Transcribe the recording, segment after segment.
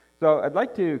So I'd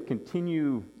like to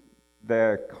continue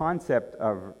the concept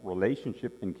of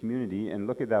relationship and community and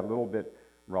look at that a little bit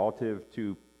relative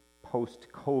to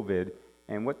post-COVID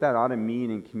and what that ought to mean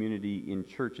in community in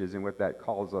churches and what that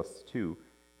calls us to.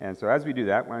 And so as we do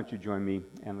that, why don't you join me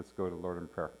and let's go to the Lord in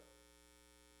prayer.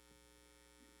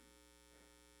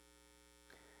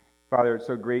 Father, it's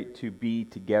so great to be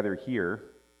together here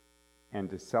and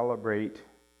to celebrate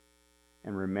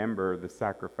and remember the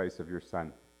sacrifice of your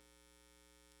Son.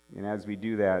 And as we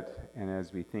do that, and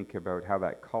as we think about how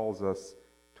that calls us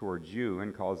towards you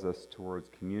and calls us towards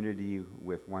community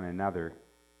with one another,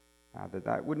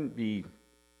 that wouldn't be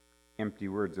empty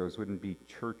words. Those wouldn't be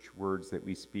church words that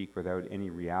we speak without any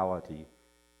reality,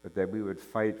 but that we would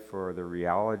fight for the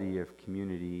reality of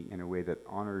community in a way that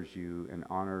honors you and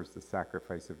honors the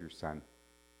sacrifice of your Son.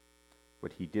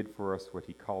 What he did for us, what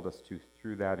he called us to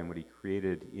through that, and what he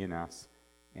created in us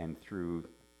and through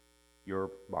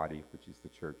your body, which is the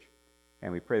church.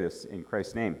 And we pray this in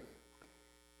Christ's name.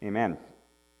 Amen.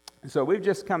 So we've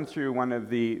just come through one of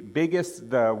the biggest,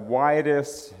 the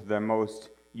widest, the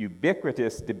most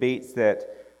ubiquitous debates that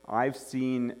I've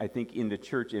seen, I think, in the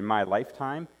church in my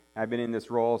lifetime. I've been in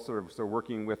this role, so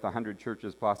working with 100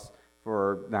 churches plus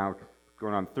for now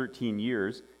going on 13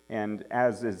 years. And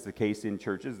as is the case in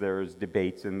churches, there's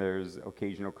debates and there's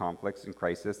occasional conflicts and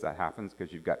crisis that happens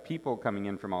because you've got people coming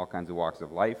in from all kinds of walks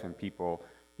of life, and people,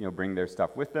 bring their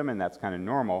stuff with them, and that's kind of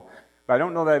normal. But I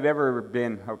don't know that I've ever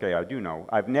been, I do know,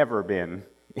 I've never been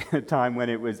in a time when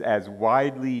it was as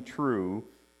widely true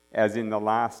as in the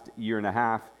last year and a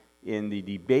half in the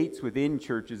debates within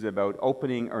churches about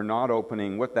opening or not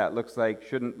opening, what that looks like,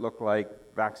 shouldn't look like,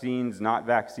 vaccines, not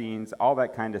vaccines, all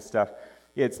that kind of stuff.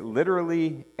 It's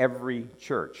literally every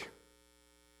church.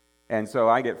 And so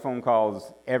I get phone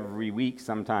calls every week,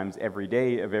 sometimes every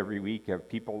day of every week, of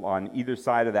people on either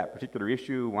side of that particular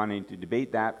issue wanting to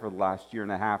debate that for the last year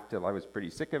and a half till I was pretty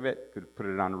sick of it. Could put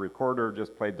it on a recorder,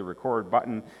 just played the record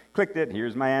button, clicked it,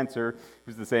 here's my answer. It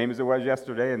was the same as it was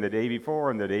yesterday and the day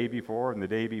before and the day before and the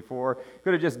day before.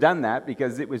 Could have just done that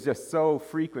because it was just so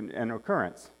frequent an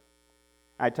occurrence.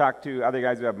 I talked to other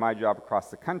guys who have my job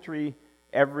across the country.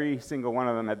 Every single one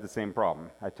of them had the same problem.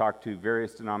 I talked to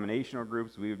various denominational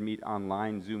groups. We would meet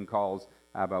online Zoom calls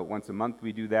about once a month.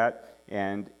 We do that,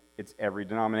 and it's every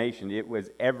denomination. It was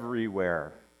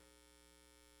everywhere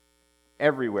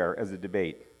as a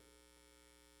debate.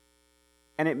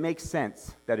 And it makes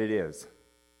sense that it is.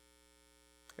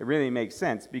 It really makes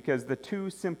sense because the two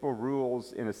simple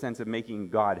rules, in a sense of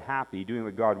making God happy, doing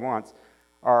what God wants,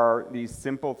 are these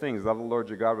simple things. Love the Lord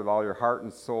your God with all your heart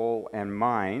and soul and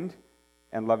mind,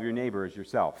 and love your neighbor as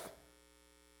yourself.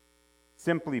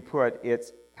 Simply put,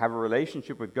 it's have a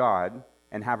relationship with God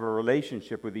and have a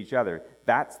relationship with each other.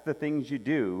 That's the things you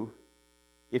do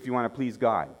if you want to please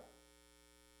God.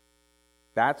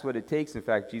 That's what it takes, in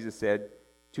fact, Jesus said,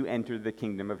 to enter the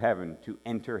kingdom of heaven, to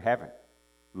enter heaven.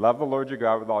 Love the Lord your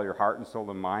God with all your heart and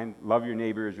soul and mind. Love your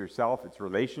neighbor as yourself. It's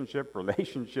relationship,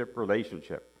 relationship,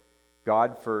 relationship.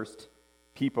 God first,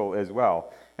 people as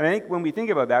well. And I think when we think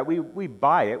about that, we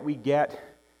buy it. We get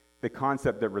the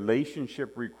concept that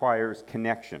relationship requires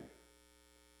connection.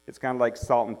 It's kind of like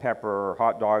salt and pepper or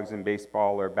hot dogs and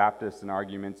baseball or Baptists and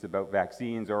arguments about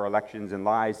vaccines or elections and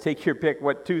lies. Take your pick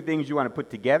what two things you want to put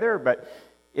together, but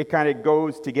it kind of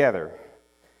goes together.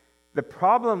 The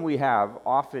problem we have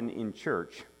often in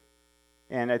church,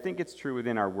 and I think it's true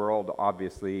within our world,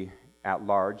 obviously, at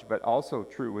large, but also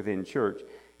true within church,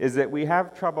 is that we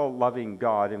have trouble loving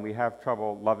God and we have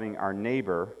trouble loving our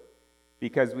neighbor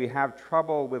because we have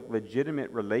trouble with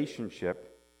legitimate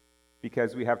relationship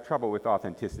because we have trouble with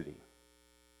authenticity.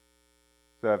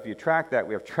 So if you track that,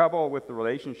 we have trouble with the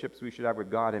relationships we should have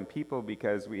with God and people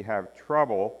because we have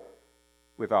trouble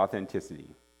with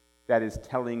authenticity. That is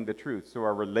telling the truth. So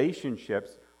our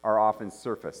relationships are often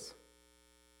surface.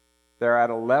 They're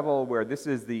at a level where this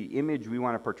is the image we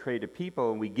want to portray to people,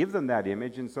 and we give them that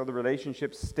image, and so the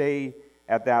relationships stay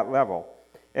at that level.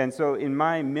 And so in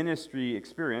my ministry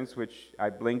experience, which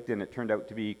I blinked and it turned out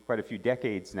to be quite a few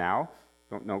decades now,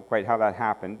 don't know quite how that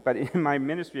happened, but in my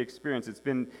ministry experience, it's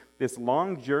been this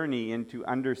long journey into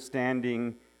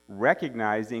understanding,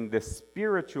 recognizing the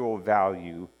spiritual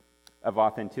value of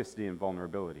authenticity and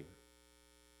vulnerability.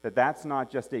 That's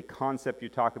not just a concept you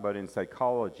talk about in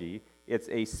psychology. It's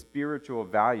a spiritual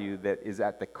value that is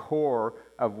at the core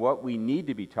of what we need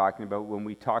to be talking about when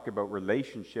we talk about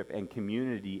relationship and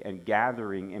community and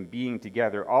gathering and being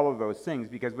together, all of those things,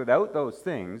 because without those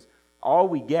things, all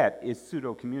we get is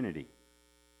pseudo-community.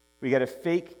 We get a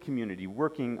fake community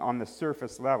working on the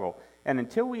surface level. And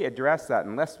until we address that,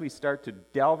 unless we start to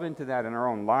delve into that in our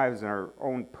own lives and our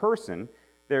own person,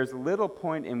 there's little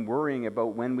point in worrying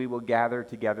about when we will gather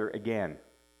together again.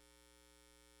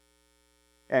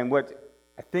 And what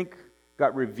I think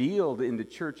got revealed in the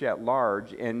church at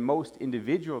large and most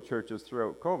individual churches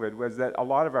throughout COVID was that a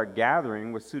lot of our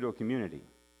gathering was pseudo-community.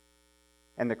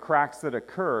 And the cracks that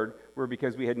occurred were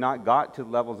because we had not got to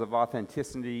levels of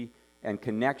authenticity and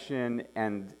connection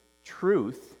and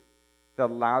truth that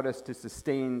allowed us to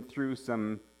sustain through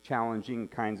some challenging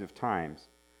kinds of times.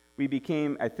 We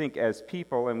became, I think, as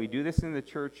people, and we do this in the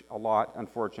church a lot,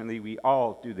 unfortunately, we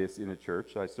all do this in the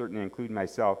church, I certainly include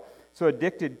myself, so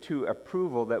addicted to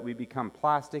approval that we become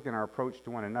plastic in our approach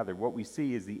to one another. What we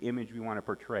see is the image we want to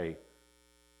portray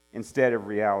instead of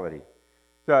reality.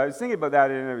 So I was thinking about that,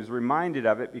 and I was reminded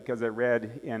of it because I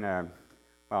read in an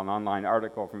online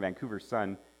article from Vancouver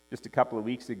Sun just a couple of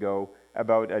weeks ago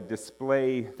about a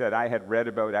display that I had read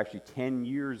about actually 10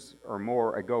 years or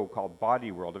more ago called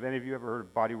Body World. Have any of you ever heard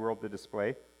of Body World, the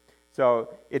display?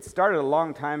 So it started a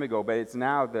long time ago, but it's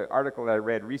now, the article that I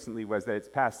read recently was that it's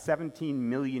past 17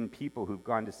 million people who've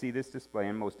gone to see this display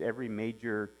in most every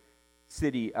major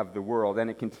city of the world, and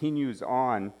it continues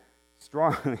on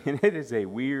strongly, and it is a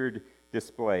weird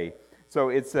display. So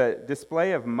it's a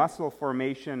display of muscle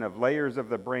formation, of layers of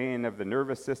the brain, of the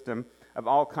nervous system, of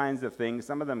all kinds of things,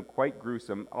 some of them quite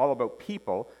gruesome, all about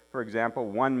people. For example,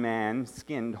 one man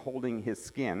skinned holding his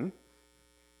skin.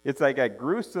 It's like a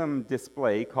gruesome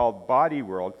display called Body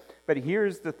World. But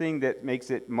here's the thing that makes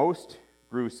it most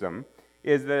gruesome,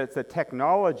 is that it's a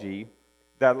technology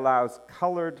that allows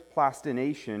colored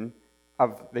plastination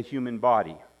of the human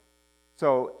body.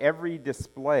 So every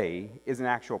display is an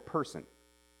actual person.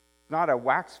 It's not a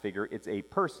wax figure, it's a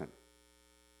person.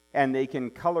 And they can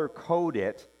color code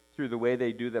it through the way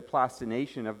they do the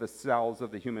plastination of the cells of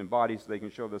the human body, so they can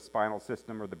show the spinal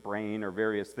system or the brain or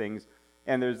various things.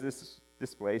 And there's this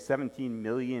display, 17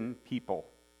 million people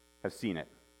have seen it.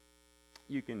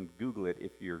 You can Google it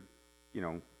if you're,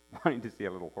 wanting to see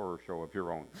a little horror show of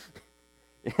your own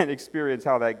and experience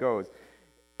how that goes.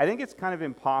 I think it's kind of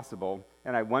impossible,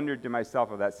 and I wondered to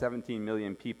myself, of that 17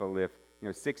 million people, if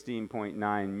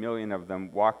 16.9 million of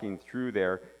them walking through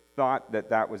there thought that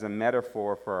that was a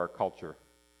metaphor for our culture.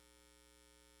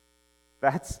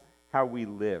 That's how we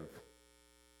live.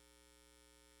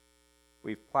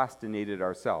 We've plastinated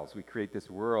ourselves. We create this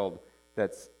world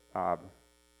that's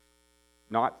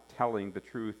not telling the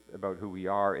truth about who we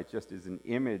are. It just is an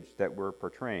image that we're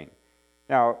portraying.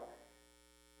 Now,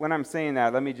 when I'm saying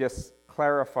that, let me just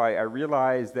clarify. I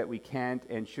realize that we can't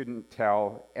and shouldn't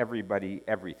tell everybody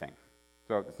everything.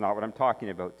 So that's not what I'm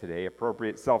talking about today.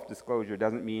 Appropriate self-disclosure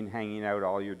doesn't mean hanging out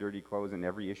all your dirty clothes in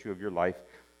every issue of your life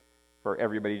for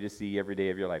everybody to see every day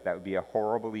of your life. That would be a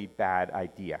horribly bad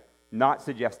idea. Not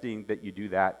suggesting that you do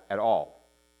that at all,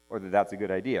 or that that's a good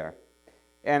idea.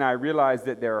 And I realize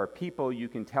that there are people you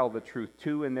can tell the truth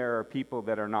to, and there are people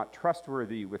that are not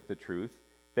trustworthy with the truth,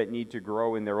 that need to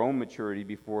grow in their own maturity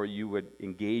before you would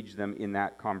engage them in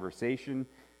that conversation.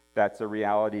 That's a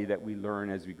reality that we learn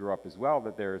as we grow up as well,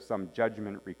 that there is some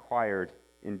judgment required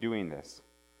in doing this.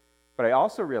 But I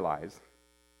also realize,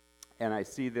 and I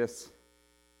see this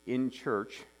in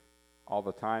church all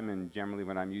the time, and generally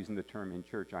when I'm using the term in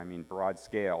church, I mean broad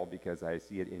scale, because I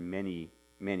see it in many,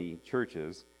 many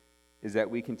churches, is that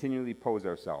we continually pose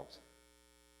ourselves.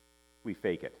 We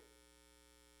fake it.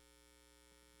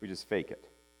 We just fake it.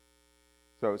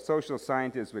 So social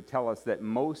scientists would tell us that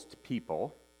most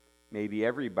people, maybe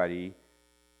everybody,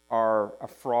 are a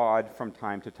fraud from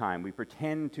time to time. We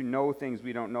pretend to know things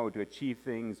we don't know, to achieve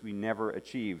things we never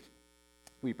achieved.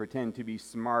 We pretend to be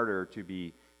smarter, to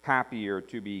be happier,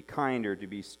 to be kinder, to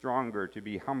be stronger, to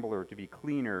be humbler, to be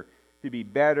cleaner, to be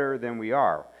better than we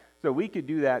are. So we could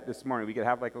do that this morning. We could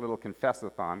have like a little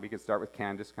confess-a-thon. We could start with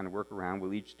Candace, kind of work around.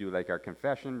 We'll each do like our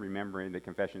confession, remembering that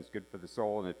confession is good for the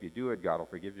soul, and if you do it, God will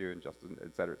forgive you, and just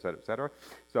et cetera, et cetera, et cetera.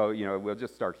 So, we'll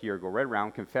just start here, go right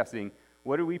around confessing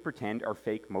what do we pretend are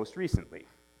fake most recently.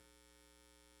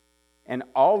 And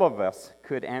all of us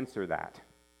could answer that,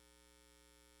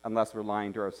 unless we're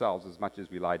lying to ourselves as much as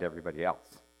we lie to everybody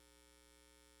else.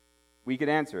 We could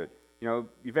answer it.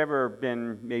 You've ever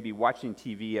been maybe watching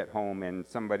TV at home and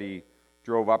somebody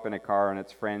drove up in a car and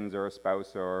it's friends or a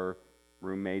spouse or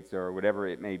roommates or whatever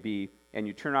it may be, and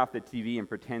you turn off the TV and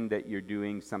pretend that you're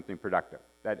doing something productive.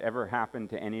 That ever happened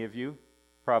to any of you?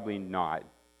 Probably not.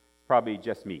 Probably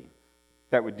just me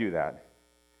that would do that.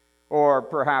 Or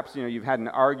perhaps, you've had an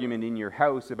argument in your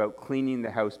house about cleaning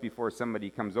the house before somebody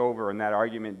comes over, and that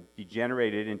argument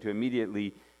degenerated into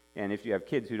immediately. And if you have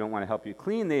kids who don't want to help you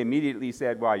clean, they immediately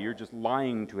said, well, you're just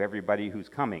lying to everybody who's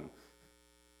coming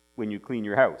when you clean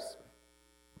your house.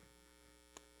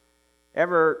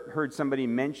 Ever heard somebody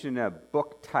mention a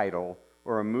book title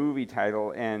or a movie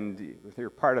title, and if they were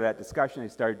part of that discussion, they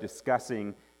started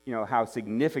discussing, how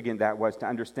significant that was to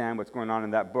understand what's going on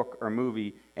in that book or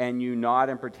movie, and you nod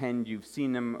and pretend you've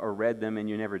seen them or read them, and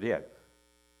you never did.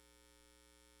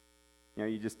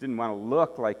 You just didn't want to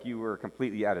look like you were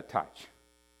completely out of touch.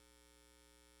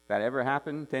 That ever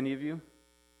happened to any of you?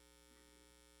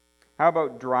 How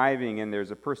about driving and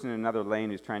there's a person in another lane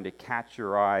who's trying to catch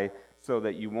your eye so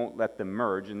that you won't let them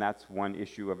merge, and that's one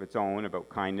issue of its own about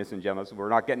kindness and gentleness. We're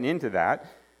not getting into that,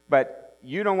 but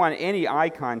you don't want any eye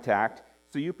contact,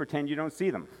 so you pretend you don't see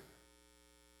them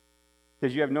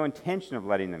because you have no intention of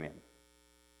letting them in.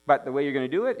 But the way you're going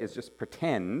to do it is just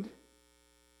pretend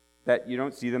that you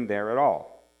don't see them there at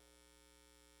all.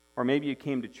 Or maybe you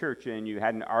came to church and you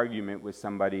had an argument with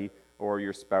somebody or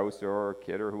your spouse or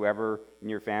kid or whoever in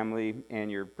your family,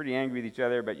 and you're pretty angry with each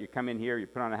other, but you come in here, you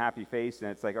put on a happy face,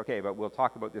 and it's like, okay, but we'll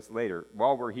talk about this later.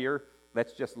 While we're here,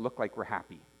 let's just look like we're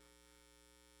happy.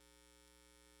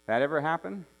 That ever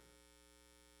happen?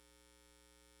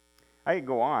 I could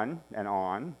go on and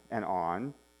on and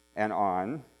on and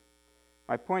on.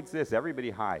 My point's this: everybody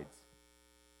hides.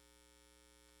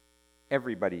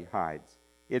 Everybody hides.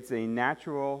 It's a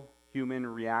natural human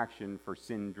reaction for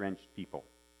sin-drenched people.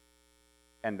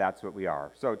 And that's what we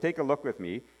are. So take a look with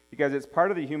me, because it's part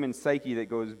of the human psyche that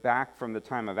goes back from the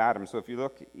time of Adam. So if you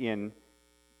look in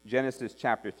Genesis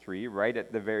chapter 3, right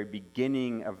at the very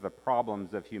beginning of the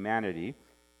problems of humanity,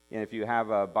 and if you have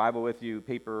a Bible with you,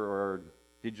 paper or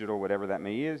digital, whatever that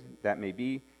may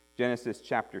be, Genesis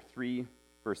chapter 3,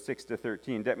 verse 6 to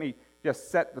 13. Let me just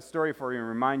set the story for you and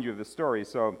remind you of the story.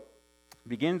 So it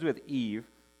begins with Eve.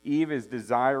 Eve is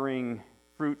desiring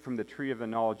fruit from the tree of the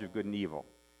knowledge of good and evil.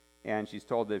 And she's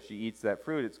told that if she eats that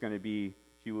fruit,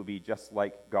 she will be just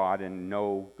like God and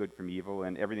know good from evil,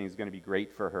 and everything's going to be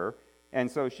great for her. And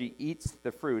so she eats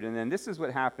the fruit. And then this is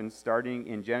what happens starting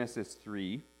in Genesis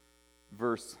 3,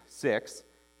 verse 6.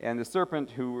 And the serpent,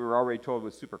 who we were already told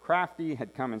was super crafty,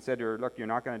 had come and said to her, look, you're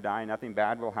not going to die, nothing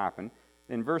bad will happen.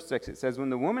 In verse 6 it says, when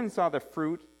the woman saw the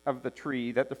fruit of the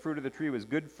tree, that the fruit of the tree was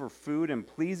good for food and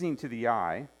pleasing to the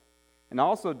eye, and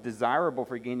also desirable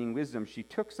for gaining wisdom, she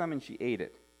took some and she ate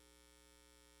it.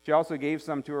 She also gave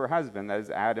some to her husband, that is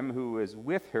Adam, who was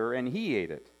with her, and he ate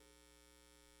it.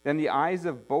 Then the eyes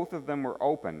of both of them were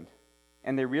opened,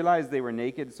 and they realized they were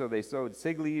naked, so they sewed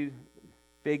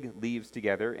fig leaves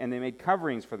together, and they made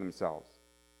coverings for themselves.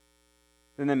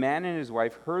 Then the man and his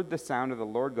wife heard the sound of the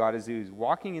Lord God as he was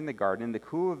walking in the garden in the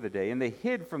cool of the day, and they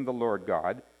hid from the Lord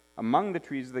God among the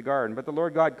trees of the garden. But the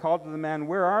Lord God called to the man,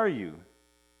 where are you?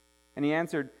 And he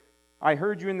answered, I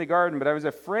heard you in the garden, but I was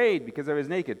afraid because I was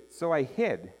naked, so I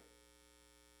hid.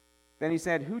 Then he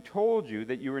said, who told you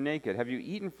that you were naked? Have you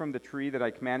eaten from the tree that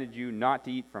I commanded you not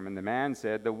to eat from? And the man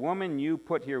said, the woman you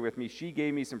put here with me, she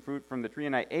gave me some fruit from the tree,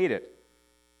 and I ate it.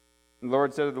 And the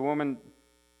Lord said to the woman,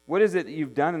 what is it that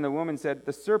you've done? And the woman said,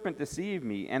 the serpent deceived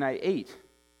me, and I ate.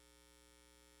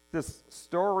 This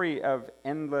story of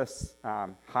endless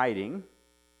hiding,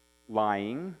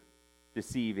 lying,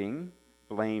 deceiving,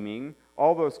 blaming,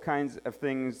 all those kinds of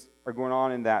things are going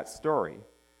on in that story.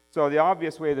 So the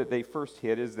obvious way that they first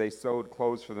hid is they sewed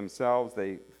clothes for themselves.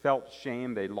 They felt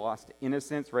shame. They lost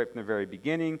innocence right from the very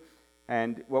beginning.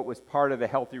 And what was part of a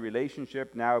healthy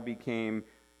relationship now became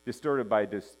distorted by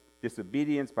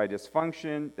disobedience, by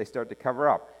dysfunction. They start to cover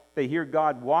up. They hear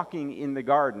God walking in the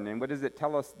garden. And what does it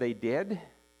tell us they did?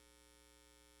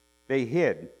 They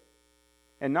hid.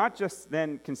 And not just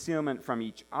then concealment from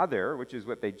each other, which is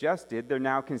what they just did, they're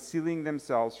now concealing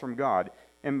themselves from God.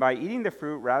 And by eating the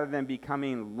fruit, rather than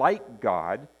becoming like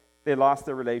God, they lost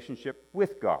their relationship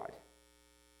with God.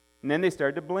 And then they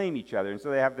started to blame each other. And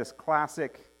so they have this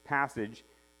classic passage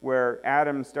where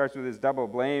Adam starts with his double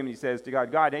blame. He says to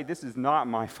God, God, hey, this is not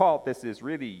my fault. This is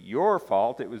really your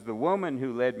fault. It was the woman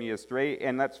who led me astray.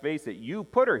 And let's face it, you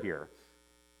put her here.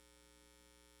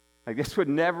 Like, this would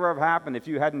never have happened if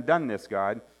you hadn't done this,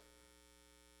 God.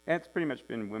 And it's pretty much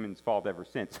been women's fault ever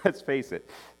since. Let's face it.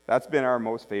 That's been our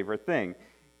most favorite thing.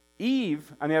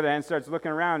 Eve, on the other hand, starts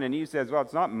looking around, and Eve says, well,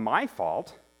 it's not my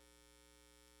fault.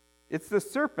 It's the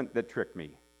serpent that tricked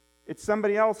me. It's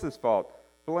somebody else's fault.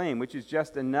 Blame, which is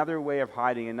just another way of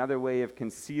hiding, another way of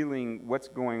concealing what's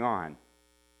going on.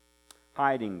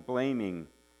 Hiding, blaming,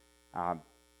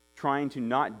 trying to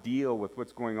not deal with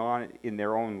what's going on in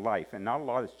their own life. And not a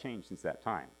lot has changed since that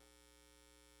time.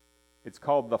 It's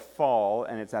called the fall,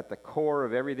 and it's at the core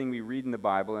of everything we read in the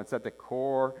Bible, and it's at the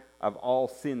core of all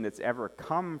sin that's ever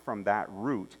come from that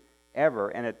root, ever.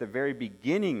 And at the very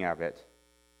beginning of it,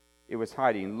 it was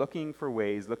hiding, looking for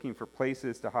ways, looking for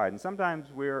places to hide. And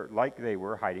sometimes we're like they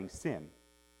were, hiding sin.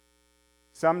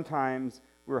 Sometimes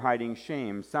we're hiding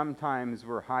shame. Sometimes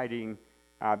we're hiding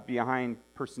behind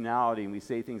personality, and we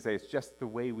say things like, it's just the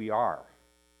way we are.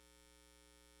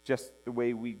 Just the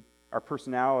way our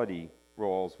personality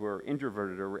roles. We're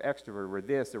introverted or we're extroverted, we're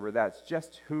this or we're that. It's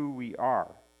just who we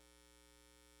are.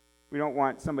 We don't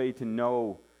want somebody to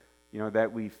know,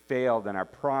 that we failed, and our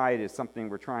pride is something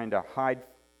we're trying to hide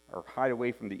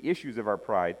away from the issues of our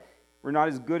pride. We're not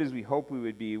as good as we hope we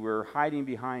would be. We're hiding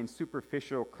behind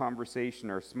superficial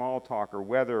conversation or small talk or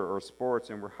weather or sports,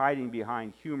 and we're hiding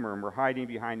behind humor, and we're hiding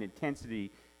behind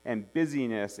intensity and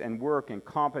busyness and work and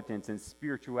competence and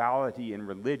spirituality and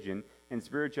religion. And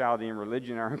spirituality and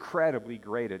religion are incredibly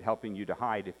great at helping you to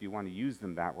hide if you want to use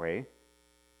them that way.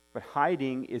 But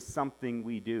hiding is something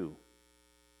we do.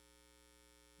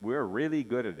 We're really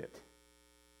good at it.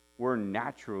 We're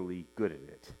naturally good at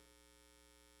it.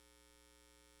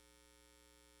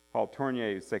 Paul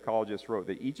Tournier, a psychologist, wrote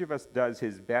that each of us does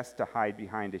his best to hide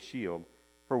behind a shield.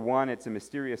 For one, it's a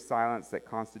mysterious silence that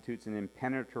constitutes an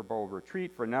impenetrable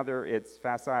retreat. For another, it's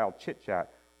facile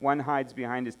chit-chat. One hides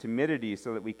behind his timidity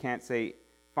so that we can't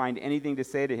find anything to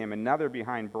say to him. Another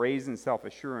behind brazen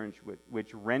self-assurance,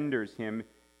 which renders him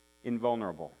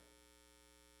invulnerable.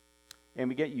 And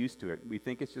we get used to it. We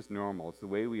think it's just normal. It's the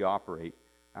way we operate.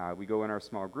 We go in our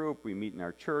small group. We meet in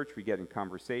our church. We get in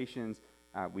conversations.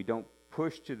 We don't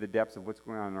push to the depths of what's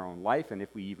going on in our own life. And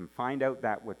if we even find out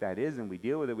what that is and we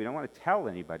deal with it, we don't want to tell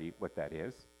anybody what that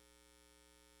is.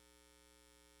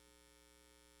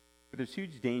 But there's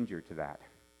huge danger to that.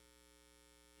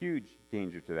 Huge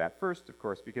danger to that. First, of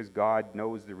course, because God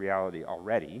knows the reality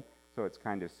already. So it's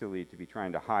kind of silly to be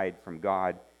trying to hide from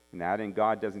God in that. And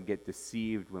God doesn't get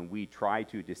deceived when we try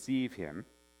to deceive him.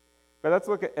 But let's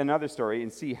look at another story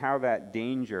and see how that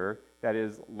danger, that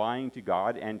is lying to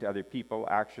God and to other people,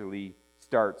 actually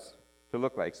starts to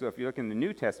look like. So if you look in the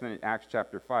New Testament, in Acts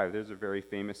chapter 5, there's a very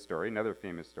famous story, another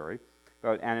famous story,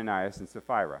 about Ananias and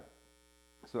Sapphira.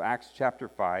 So Acts chapter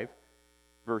 5,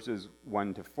 verses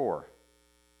 1 to 4.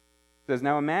 It says,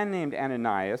 "Now a man named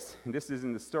Ananias," and this is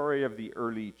in the story of the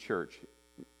early church,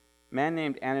 "a man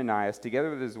named Ananias,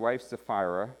 together with his wife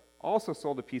Sapphira, also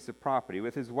sold a piece of property.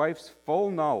 With his wife's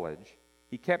full knowledge,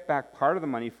 he kept back part of the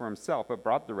money for himself, but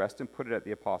brought the rest and put it at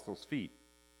the apostles' feet.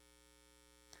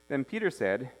 Then Peter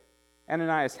said,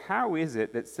 'Ananias, how is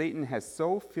it that Satan has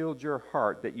so filled your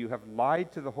heart that you have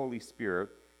lied to the Holy Spirit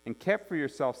and kept for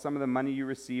yourself some of the money you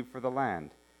received for the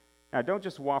land?'" Now, don't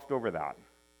just waft over that.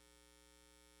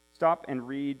 Stop and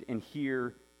read and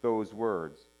hear those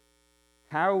words.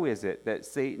 How is it that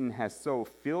Satan has so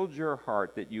filled your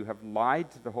heart that you have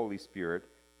lied to the Holy Spirit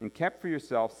and kept for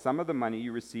yourself some of the money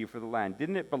you received for the land?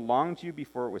 Didn't it belong to you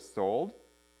before it was sold?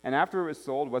 And after it was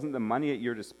sold, wasn't the money at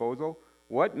your disposal?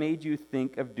 What made you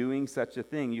think of doing such a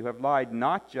thing? You have lied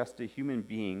not just to human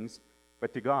beings,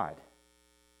 but to God.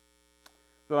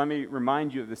 So let me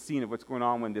remind you of the scene of what's going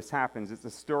on when this happens. It's a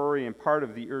story and part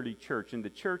of the early church, and the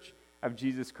church of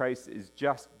Jesus Christ is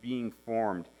just being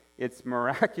formed. It's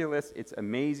miraculous. It's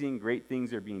amazing. Great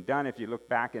things are being done. If you look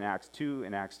back in Acts 2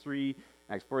 and Acts 3,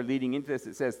 Acts 4, leading into this,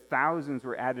 it says thousands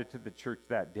were added to the church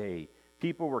that day.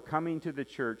 People were coming to the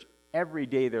church every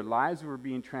day. Their lives were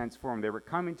being transformed. They were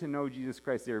coming to know Jesus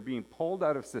Christ. They were being pulled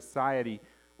out of society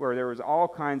where there was all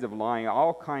kinds of lying,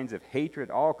 all kinds of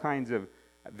hatred, all kinds of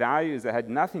values that had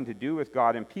nothing to do with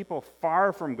God. And people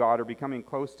far from God are becoming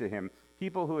close to him.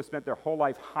 People who have spent their whole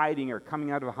life hiding are coming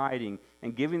out of hiding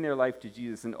and giving their life to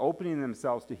Jesus and opening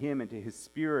themselves to him and to his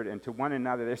Spirit and to one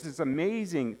another. There's this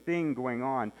amazing thing going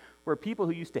on where people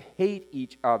who used to hate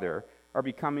each other are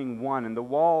becoming one. And the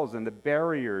walls and the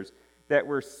barriers that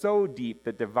were so deep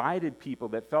that divided people,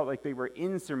 that felt like they were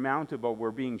insurmountable,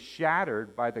 were being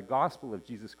shattered by the gospel of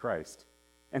Jesus Christ.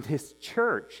 And this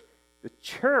church, the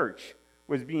church,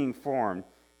 was being formed.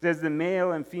 It says the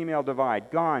male and female divide,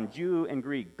 gone. Jew and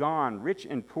Greek, gone. Rich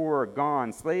and poor,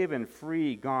 gone. Slave and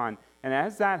free, gone. And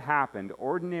as that happened,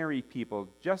 ordinary people,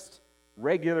 just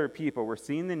regular people, were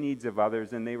seeing the needs of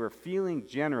others, and they were feeling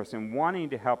generous and wanting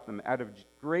to help them out of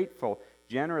grateful,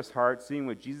 generous hearts, seeing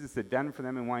what Jesus had done for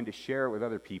them and wanting to share it with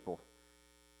other people.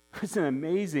 It's an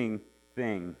amazing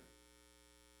thing,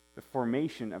 the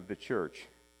formation of the church.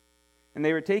 And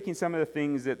they were taking some of the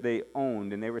things that they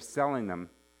owned and they were selling them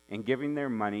and giving their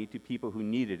money to people who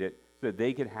needed it so that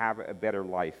they could have a better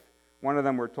life. One of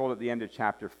them, we're told at the end of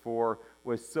chapter 4,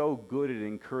 was so good at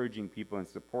encouraging people and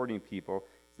supporting people.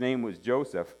 His name was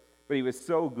Joseph, but he was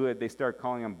so good they started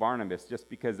calling him Barnabas just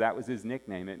because that was his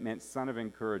nickname. It meant son of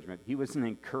encouragement. He was an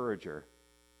encourager.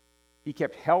 He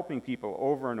kept helping people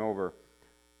over and over.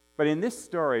 But in this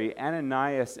story,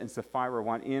 Ananias and Sapphira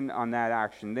want in on that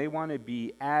action. They want to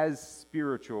be as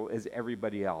spiritual as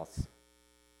everybody else.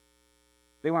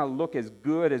 They want to look as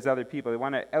good as other people. They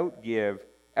want to outgive,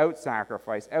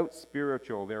 out-sacrifice,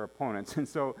 out-spiritual their opponents. And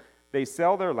so they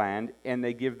sell their land and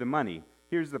they give the money.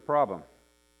 Here's the problem.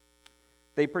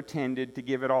 They pretended to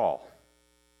give it all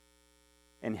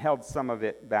and held some of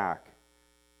it back.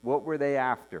 What were they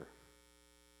after?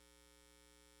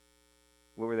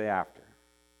 What were they after?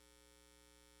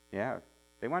 Yeah,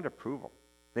 they wanted approval.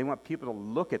 They want people to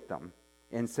look at them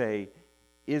and say,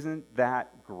 isn't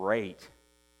that great?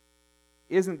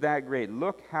 Isn't that great?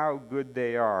 Look how good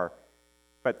they are.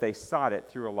 But they sought it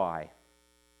through a lie.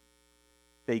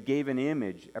 They gave an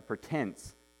image, a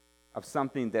pretense of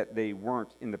something that they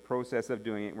weren't in the process of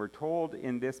doing it. We're told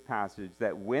in this passage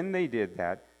that when they did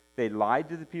that, they lied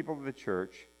to the people of the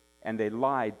church and they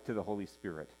lied to the Holy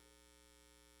Spirit.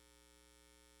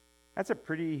 That's a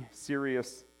pretty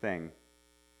serious thing.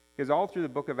 Because all through the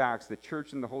book of Acts, the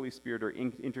church and the Holy Spirit are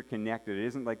interconnected. It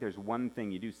isn't like there's one thing.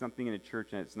 You do something in a church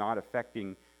and it's not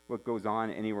affecting what goes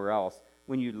on anywhere else.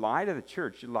 When you lie to the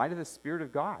church, you lie to the Spirit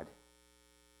of God.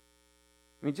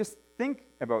 I mean, just think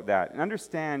about that and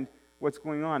understand what's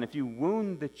going on. If you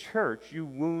wound the church, you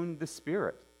wound the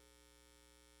Spirit.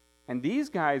 And these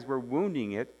guys were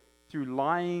wounding it through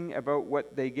lying about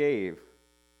what they gave.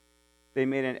 They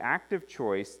made an active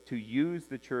choice to use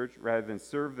the church rather than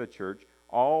serve the church,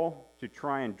 all to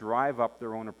try and drive up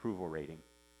their own approval rating.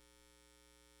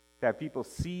 To have people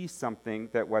see something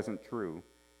that wasn't true.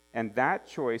 And that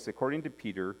choice, according to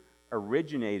Peter,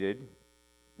 originated,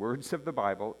 words of the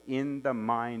Bible, in the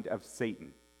mind of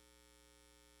Satan.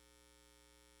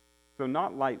 So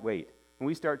not lightweight. When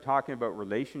we start talking about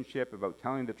relationship, about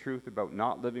telling the truth, about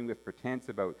not living with pretense,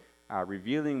 about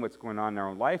revealing what's going on in our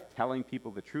own life, telling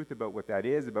people the truth about what that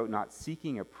is, about not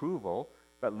seeking approval,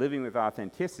 but living with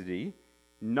authenticity,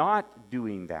 not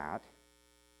doing that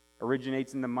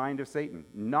originates in the mind of Satan.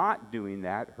 Not doing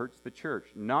that hurts the church.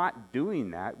 Not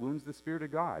doing that wounds the Spirit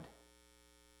of God.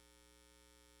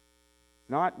 It's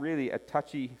not really a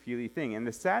touchy-feely thing. And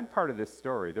the sad part of this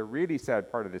story, the really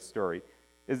sad part of this story,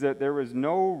 is that there was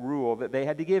no rule that they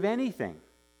had to give anything.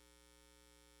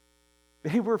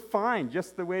 They were fine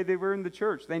just the way they were in the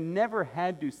church. They never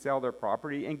had to sell their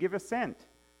property and give a cent.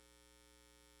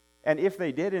 And if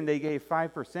they did and they gave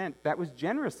 5%, that was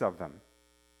generous of them.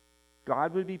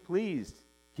 God would be pleased.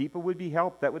 People would be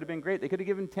helped. That would have been great. They could have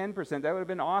given 10%. That would have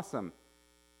been awesome.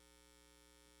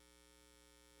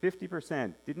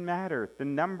 50% didn't matter. The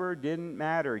number didn't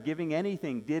matter. Giving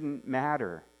anything didn't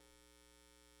matter.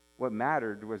 What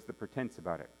mattered was the pretense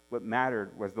about it. What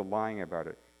mattered was the lying about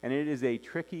it. And it is a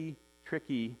tricky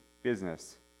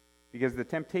business, because the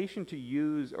temptation to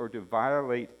use or to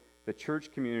violate the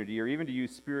church community, or even to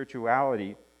use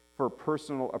spirituality for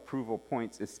personal approval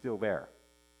points, is still there.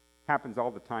 Happens all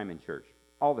the time in church,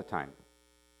 all the time,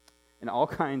 in all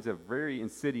kinds of very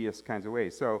insidious kinds of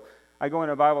ways. So I go in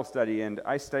a Bible study and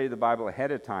I study the Bible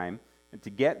ahead of time, and to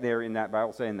get there in that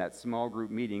Bible study, in that small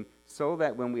group meeting, so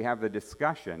that when we have the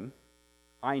discussion,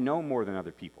 I know more than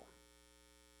other people.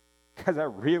 Because I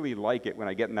really like it when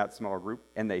I get in that small group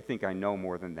and they think I know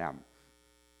more than them.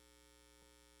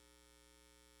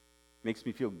 Makes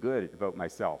me feel good about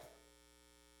myself.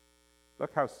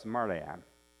 Look how smart I am.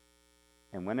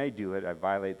 And when I do it, I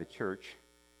violate the church.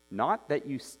 Not that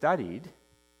you studied,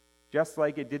 just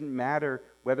like it didn't matter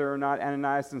whether or not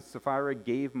Ananias and Sapphira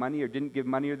gave money or didn't give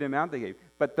money or the amount they gave,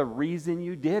 but the reason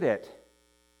you did it.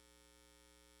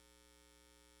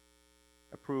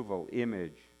 Approval,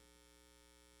 image.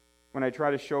 When I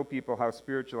try to show people how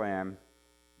spiritual I am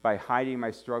by hiding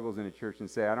my struggles in a church and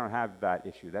say, I don't have that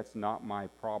issue, that's not my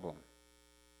problem.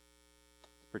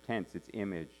 It's pretense, it's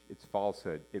image, it's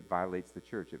falsehood. It violates the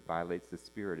church, it violates the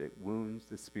Spirit, it wounds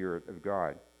the Spirit of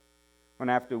God. When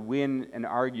I have to win an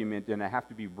argument and I have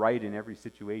to be right in every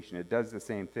situation, it does the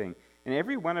same thing. And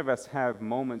every one of us have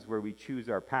moments where we choose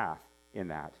our path in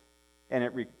that. And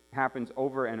it happens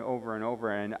over and over and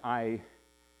over. And I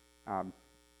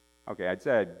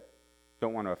said,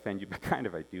 don't want to offend you, but kind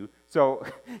of I do. So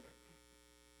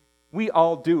we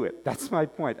all do it. That's my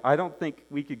point. I don't think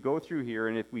we could go through here,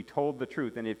 and if we told the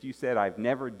truth, and if you said, I've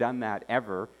never done that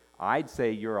ever, I'd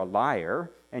say you're a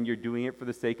liar, and you're doing it for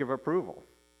the sake of approval.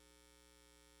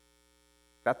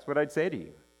 That's what I'd say to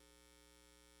you.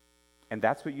 And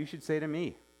that's what you should say to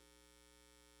me.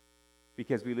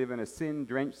 Because we live in a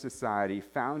sin-drenched society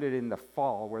founded in the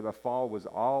fall, where the fall was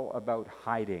all about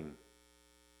hiding,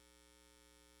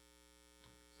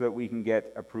 so that we can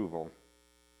get approval.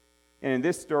 And in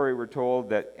this story, we're told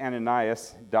that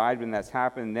Ananias died when that's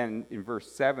happened. And then in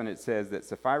verse 7, it says that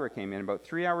Sapphira came in. About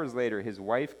 3 hours later, his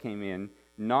wife came in,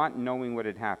 not knowing what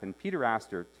had happened. Peter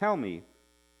asked her, tell me.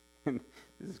 And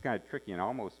This is kind of tricky and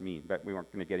almost mean, but we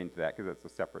weren't going to get into that because that's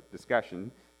a separate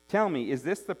discussion. Tell me, is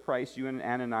this the price you and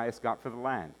Ananias got for the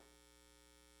land?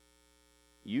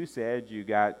 You said you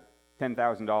got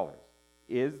 $10,000.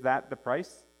 Is that the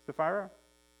price, Sapphira?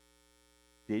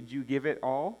 Did you give it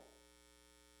all?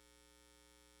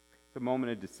 It's a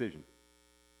moment of decision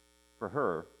for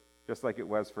her, just like it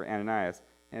was for Ananias.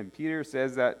 And Peter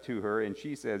says that to her, and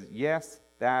she says, yes,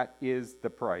 that is the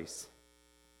price.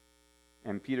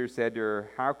 And Peter said to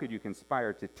her, how could you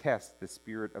conspire to test the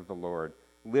Spirit of the Lord?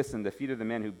 Listen, the feet of the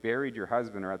men who buried your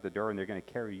husband are at the door, and they're going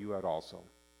to carry you out also.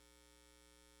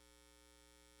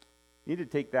 You need to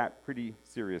take that pretty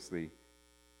seriously.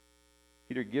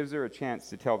 Peter gives her a chance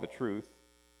to tell the truth.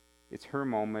 It's her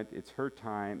moment, it's her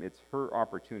time, it's her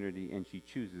opportunity, and she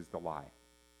chooses the lie.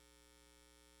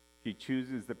 She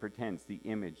chooses the pretense, the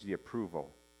image, the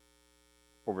approval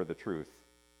over the truth.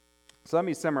 So let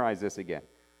me summarize this again.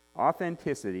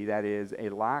 Authenticity, that is, a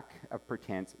lack of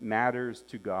pretense, matters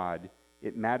to God.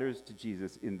 It matters to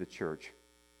Jesus in the church.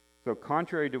 So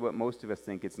contrary to what most of us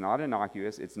think, it's not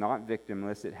innocuous, it's not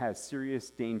victimless, it has serious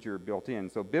danger built in.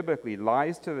 So biblically,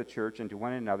 lies to the church and to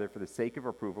one another for the sake of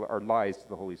approval are lies to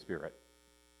the Holy Spirit.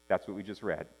 That's what we just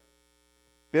read.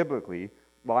 Biblically,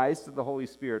 lies to the Holy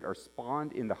Spirit are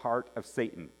spawned in the heart of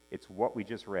Satan. It's what we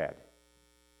just read.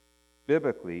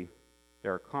 Biblically,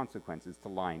 there are consequences to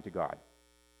lying to God.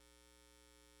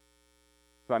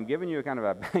 So I'm giving you a kind of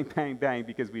a bang, bang, bang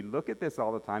because we look at this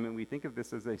all the time and we think of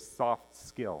this as a soft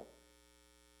skill.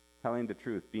 Telling the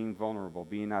truth, being vulnerable,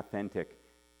 being authentic,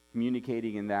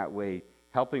 communicating in that way,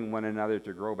 helping one another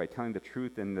to grow by telling the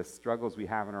truth in the struggles we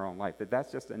have in our own life. That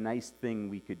that's just a nice thing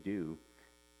we could do.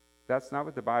 That's not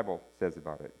what the Bible says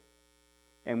about it.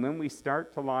 And when we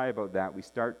start to lie about that, we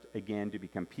start again to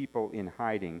become people in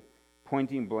hiding,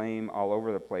 pointing blame all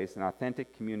over the place, and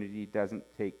authentic community doesn't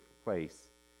take place.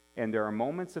 And there are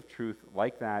moments of truth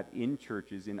like that in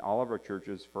churches, in all of our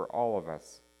churches, for all of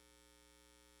us.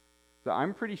 So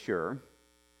I'm pretty sure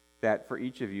that for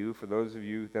each of you, for those of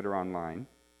you that are online,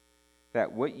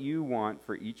 that what you want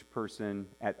for each person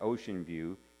at Ocean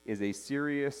View is a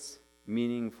serious,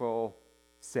 meaningful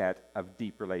set of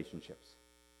deep relationships.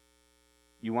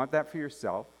 You want that for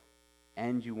yourself,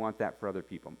 and you want that for other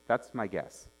people. That's my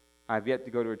guess. I've yet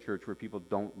to go to a church where people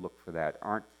don't look for that,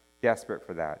 aren't desperate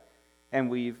for that. And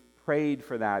we've prayed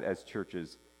for that as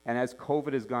churches. And as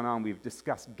COVID has gone on, we've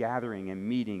discussed gathering and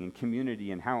meeting and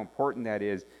community and how important that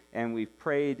is. And we've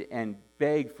prayed and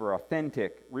begged for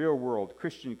authentic, real-world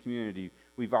Christian community.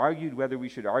 We've argued whether we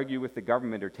should argue with the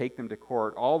government or take them to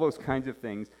court, all those kinds of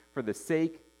things for the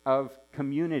sake of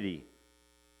community.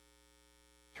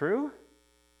 True?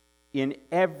 In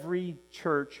every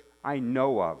church I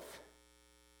know of.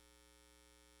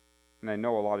 And I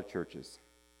know a lot of churches.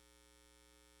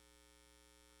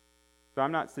 So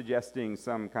I'm not suggesting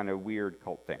some kind of weird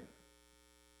cult thing.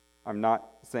 I'm not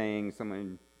saying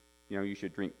someone, you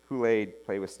should drink Kool-Aid,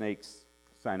 play with snakes,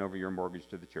 sign over your mortgage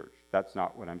to the church. That's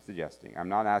not what I'm suggesting. I'm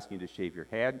not asking you to shave your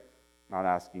head. I'm not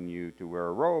asking you to wear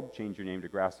a robe, change your name to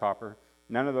Grasshopper.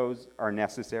 None of those are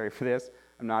necessary for this.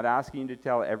 I'm not asking you to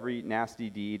tell every nasty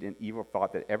deed and evil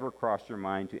thought that ever crossed your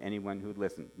mind to anyone who'd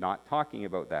listen. Not talking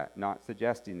about that. Not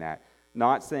suggesting that.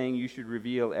 Not saying you should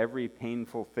reveal every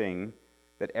painful thing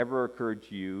that ever occurred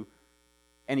to you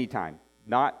anytime.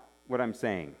 Not what I'm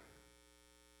saying.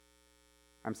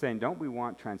 I'm saying, don't we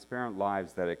want transparent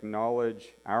lives that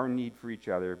acknowledge our need for each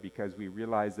other because we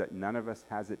realize that none of us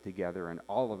has it together and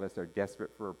all of us are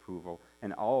desperate for approval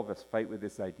and all of us fight with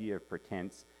this idea of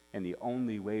pretense, and the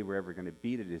only way we're ever going to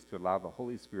beat it is to allow the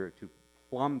Holy Spirit to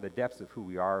plumb the depths of who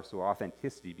we are so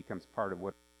authenticity becomes part of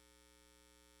what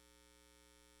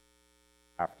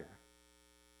after.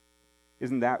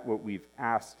 Isn't that what we've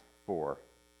asked for?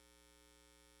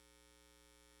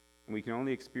 And we can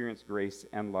only experience grace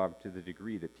and love to the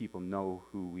degree that people know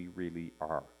who we really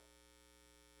are.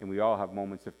 And we all have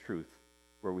moments of truth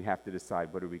where we have to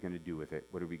decide, what are we going to do with it?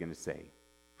 What are we going to say?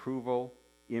 Approval,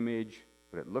 image,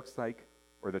 what it looks like,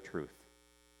 or the truth?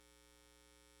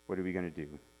 What are we going to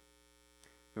do?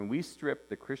 When we strip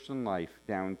the Christian life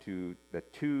down to the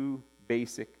two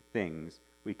basic things,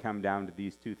 we come down to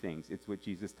these two things. It's what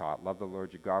Jesus taught. Love the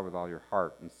Lord your God with all your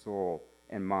heart and soul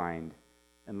and mind,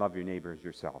 and love your neighbor as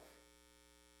yourself.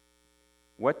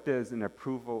 What does an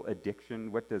approval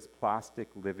addiction, what does plastic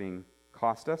living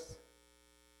cost us?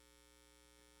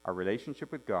 Our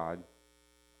relationship with God,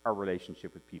 our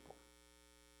relationship with people.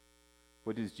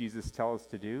 What does Jesus tell us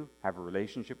to do? Have a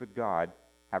relationship with God,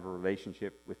 have a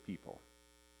relationship with people.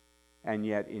 And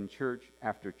yet in church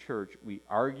after church, we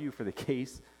argue for the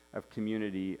case of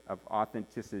community, of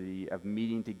authenticity, of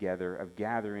meeting together, of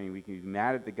gathering. We can be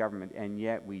mad at the government, and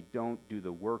yet we don't do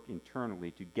the work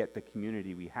internally to get the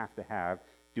community we have to have,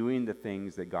 doing the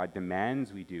things that God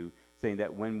demands we do, saying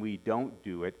that when we don't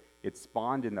do it, it's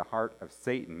spawned in the heart of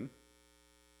Satan,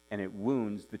 and it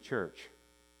wounds the church.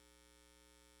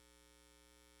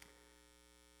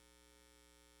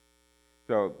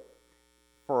 So,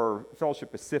 for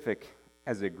Fellowship Pacific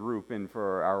as a group and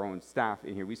for our own staff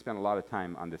in here, we spend a lot of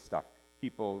time on this stuff.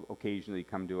 People occasionally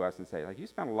come to us and say, like, you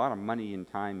spend a lot of money and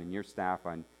time and your staff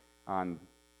on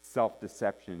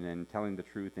self-deception and telling the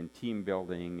truth and team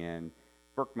building and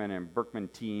Berkman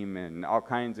team and all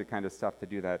kinds of kind of stuff to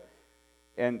do that.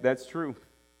 And that's true.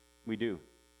 We do.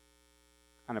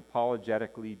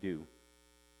 Unapologetically do.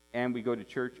 And we go to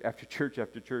church after church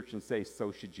after church and say,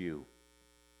 so should you.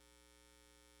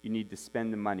 You need to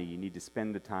spend the money, you need to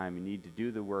spend the time, you need to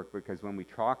do the work, because when we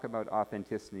talk about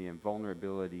authenticity and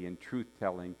vulnerability and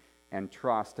truth-telling and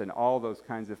trust and all those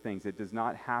kinds of things, it does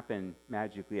not happen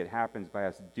magically. It happens by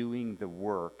us doing the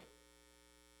work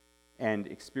and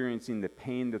experiencing the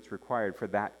pain that's required for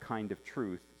that kind of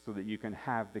truth so that you can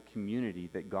have the community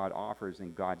that God offers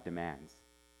and God demands.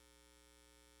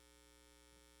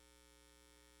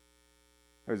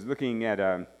 I was looking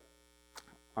at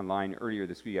online earlier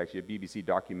this week, actually, a BBC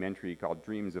documentary called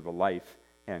Dreams of a Life.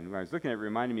 And when I was looking at it, it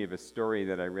reminded me of a story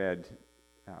that I read.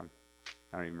 I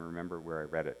don't even remember where I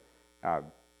read it.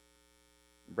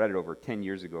 Read it over 10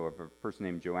 years ago of a person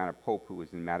named Joanna Pope who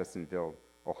was in Madisonville,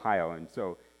 Ohio. And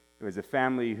so it was a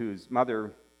family whose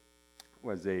mother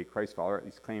was a Christ follower, at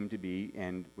least claimed to be,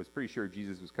 and was pretty sure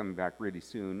Jesus was coming back really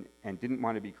soon and didn't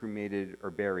want to be cremated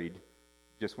or buried,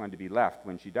 just wanted to be left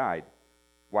when she died,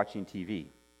 watching TV.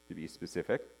 To be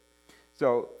specific.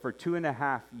 So for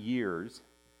 2.5 years,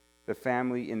 the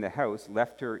family in the house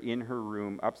left her in her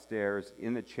room upstairs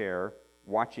in the chair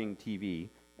watching TV,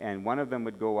 and one of them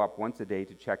would go up once a day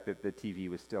to check that the TV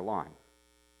was still on.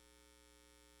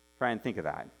 Try and think of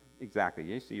that. Exactly.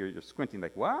 You see, you're squinting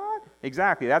like, what?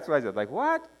 Exactly. That's what I said. Like,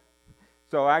 what?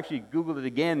 So I actually Googled it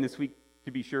again this week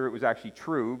to be sure it was actually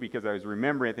true, because I was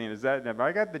remembering thinking, have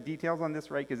I got the details on this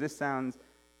right? Because this sounds...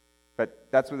 But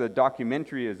that's what the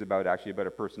documentary is about, actually, about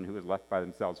a person who was left by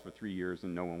themselves for 3 years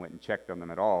and no one went and checked on them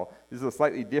at all. This is a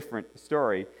slightly different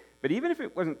story. But even if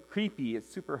it wasn't creepy,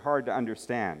 it's super hard to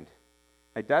understand.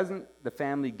 Like, doesn't the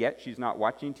family get she's not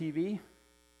watching TV?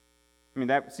 I mean,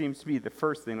 that seems to be the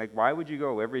first thing. Like, why would you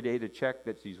go every day to check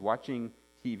that she's watching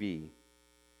TV?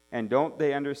 And don't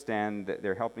they understand that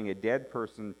they're helping a dead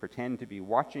person pretend to be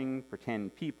watching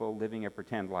pretend people living a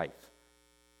pretend life?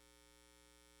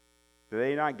 Do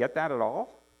they not get that at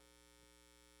all?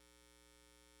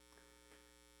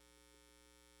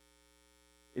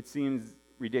 It seems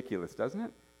ridiculous, doesn't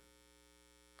it?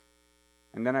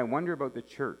 And then I wonder about the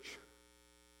church.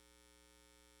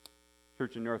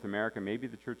 Church in North America, maybe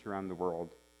the church around the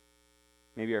world.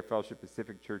 Maybe our Fellowship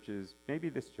Pacific churches, maybe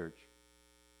this church.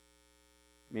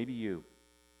 Maybe you.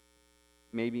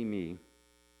 Maybe me.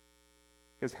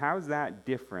 Because how's that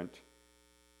different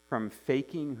from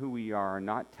faking who we are,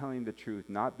 not telling the truth,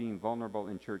 not being vulnerable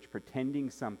in church, pretending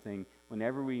something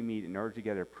whenever we meet in order to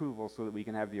get approval so that we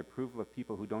can have the approval of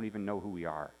people who don't even know who we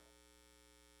are?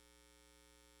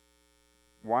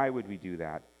 Why would we do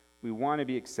that? We want to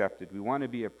be accepted. We want to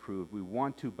be approved. We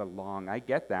want to belong. I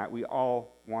get that. We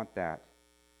all want that.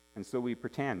 And so we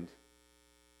pretend,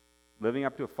 living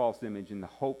up to a false image in the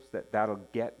hopes that that'll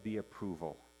get the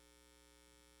approval.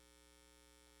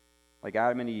 Like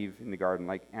Adam and Eve in the garden,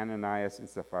 like Ananias and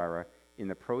Sapphira, in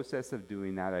the process of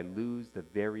doing that, I lose the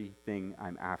very thing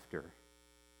I'm after.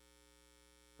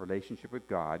 Relationship with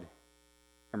God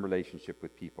and relationship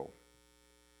with people.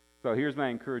 So here's my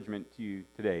encouragement to you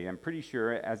today. I'm pretty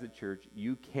sure as a church,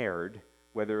 you cared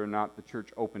whether or not the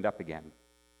church opened up again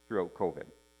throughout COVID.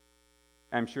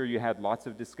 I'm sure you had lots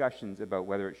of discussions about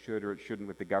whether it should or it shouldn't,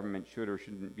 what the government should or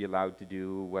shouldn't be allowed to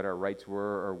do, what our rights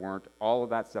were or weren't, all of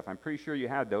that stuff. I'm pretty sure you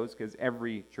had those because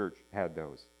every church had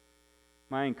those.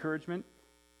 My encouragement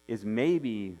is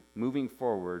maybe moving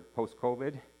forward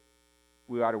post-COVID,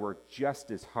 we ought to work just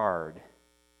as hard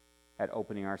at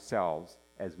opening ourselves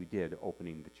as we did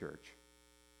opening the church.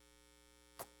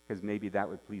 Because maybe that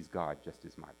would please God just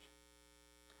as much.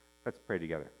 Let's pray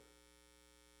together.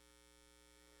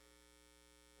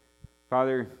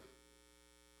 Father,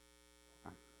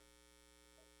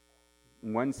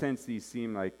 in one sense, these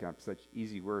seem like such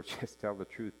easy words. Just tell the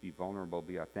truth, be vulnerable,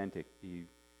 be authentic.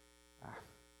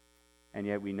 And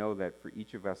yet we know that for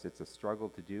each of us, it's a struggle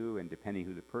to do, and depending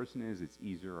who the person is, it's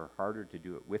easier or harder to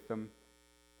do it with them.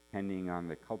 Depending on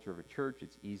the culture of a church,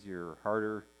 it's easier or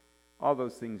harder. All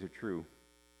those things are true.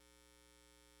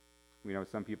 We know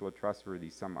some people are trustworthy,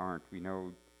 some aren't. We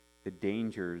know the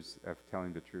dangers of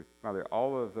telling the truth. Father,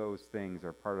 all of those things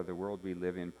are part of the world we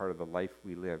live in, part of the life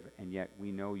we live, and yet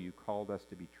we know you called us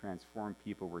to be transformed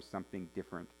people where something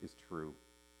different is true.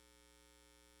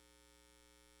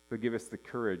 So give us the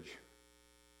courage,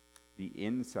 the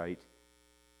insight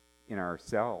in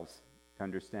ourselves to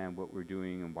understand what we're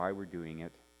doing and why we're doing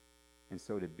it, and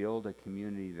so to build a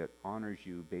community that honors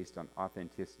you based on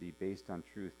authenticity, based on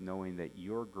truth, knowing that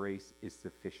your grace is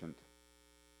sufficient.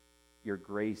 Your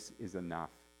grace is enough.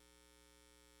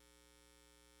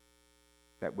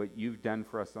 That what you've done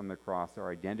for us on the cross,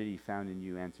 our identity found in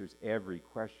you, answers every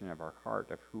question of our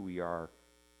heart of who we are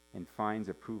and finds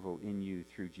approval in you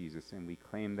through Jesus. And we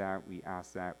claim that, we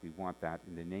ask that, we want that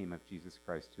in the name of Jesus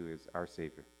Christ, who is our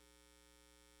Savior.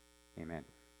 Amen.